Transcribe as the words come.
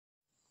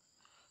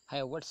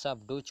Hey, what's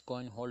up,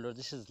 Dogecoin holder?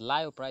 This is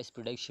live price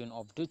prediction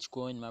of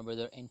Dogecoin, my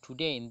brother. And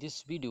today in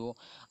this video,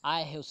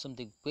 I have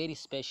something very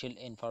special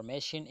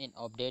information and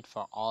update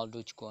for all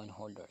Dogecoin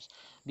holders,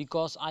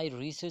 because I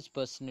research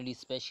personally,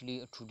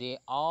 especially today,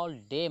 all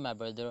day, my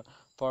brother,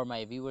 for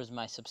my viewers,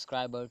 my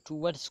subscriber, to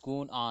what's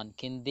going on.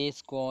 Can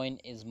this coin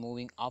is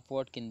moving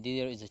upward? Can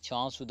there is a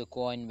chance to the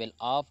coin will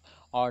up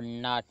or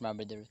not, my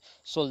brother?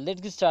 So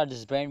let's get start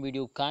this brand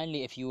video.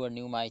 Kindly, if you are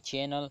new my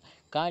channel,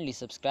 kindly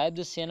subscribe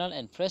this channel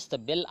and press the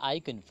bell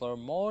icon for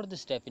more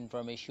this type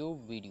information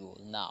video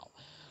now.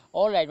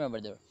 Alright, my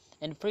brother,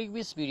 in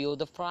previous video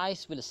the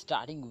price will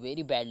starting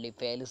very badly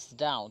falls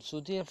down, so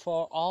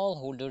therefore all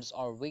holders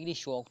are very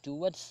shocked to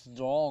what's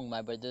wrong,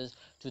 my brothers,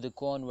 to the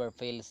coin where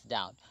fails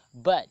down.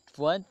 But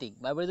one thing,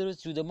 my brothers,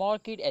 to the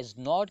market is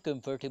not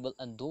comfortable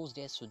in those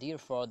days, so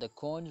therefore the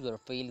coins were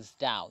fails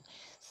down,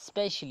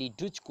 especially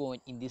Dogecoin.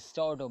 In the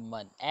start of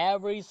month,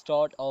 every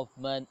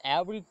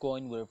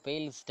coin will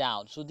fails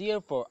down. So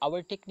therefore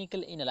our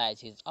technical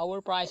analysis,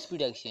 our price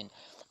prediction,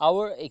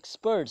 our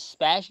experts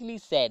specially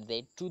said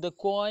that to the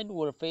coin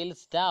will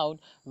fails down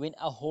when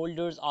a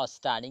holders are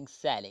starting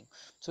selling.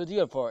 So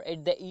therefore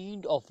at the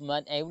end of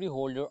month every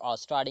holder are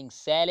starting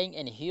selling,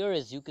 and here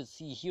as you can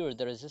see here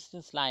the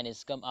resistance line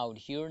has come out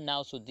here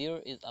now, so there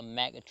is a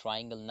mega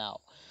triangle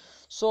now.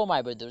 So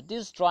my brother,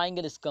 this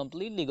triangle is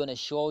completely gonna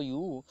show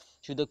you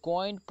to the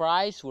coin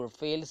price will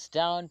fails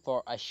down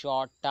for a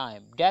short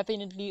time.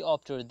 Definitely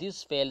after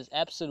this fails,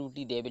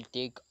 absolutely they will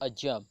take a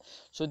jump.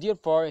 So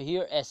therefore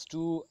here as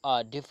two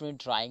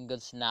different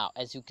triangles now,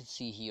 as you can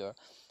see here.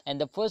 And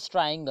the first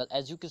triangle,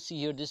 as you can see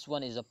here, this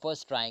one is the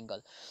first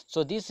triangle.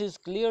 So this is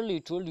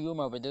clearly told you,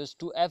 my brothers,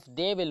 to if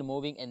they will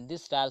moving in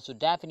this style, so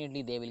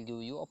definitely they will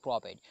give you a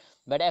profit.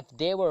 But if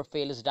they were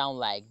fails down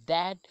like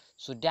that,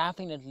 so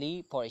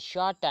definitely for a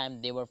short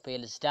time they were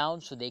fails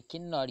down, so they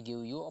cannot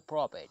give you a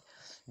profit.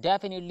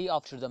 Definitely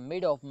after the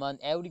mid of month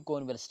every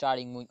coin will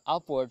starting moving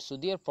upward, so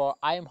therefore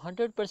I am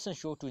 100%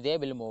 sure to they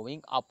will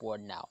moving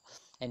upward now.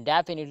 And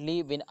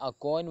definitely when a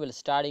coin will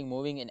starting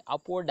moving in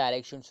upward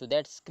direction, so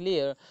that's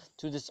clear,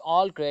 to this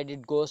all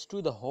credit goes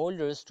to the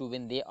holders to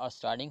when they are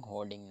starting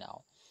holding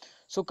now.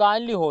 So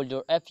kindly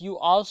holder, if you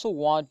also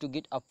want to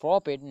get a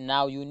profit,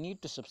 now you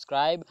need to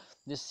subscribe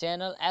this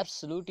channel.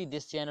 Absolutely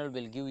this channel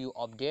will give you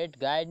update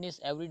guidance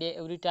every day,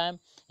 every time,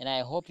 and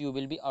I hope you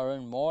will be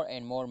earn more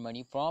and more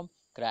money from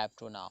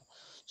crypto now.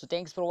 So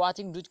thanks for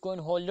watching, Dogecoin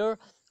holder.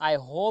 I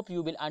hope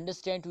you will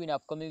understand to in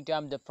upcoming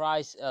time the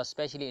price,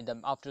 especially in the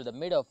after the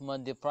mid of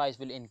month, the price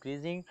will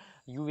increasing.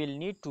 You will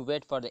need to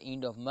wait for the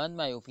end of month.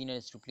 My opinion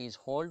is to please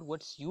hold.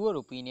 What's your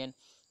opinion?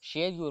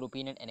 Share your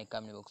opinion in a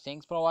comment box.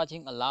 Thanks for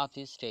watching. Allah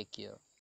Hafiz. Take care.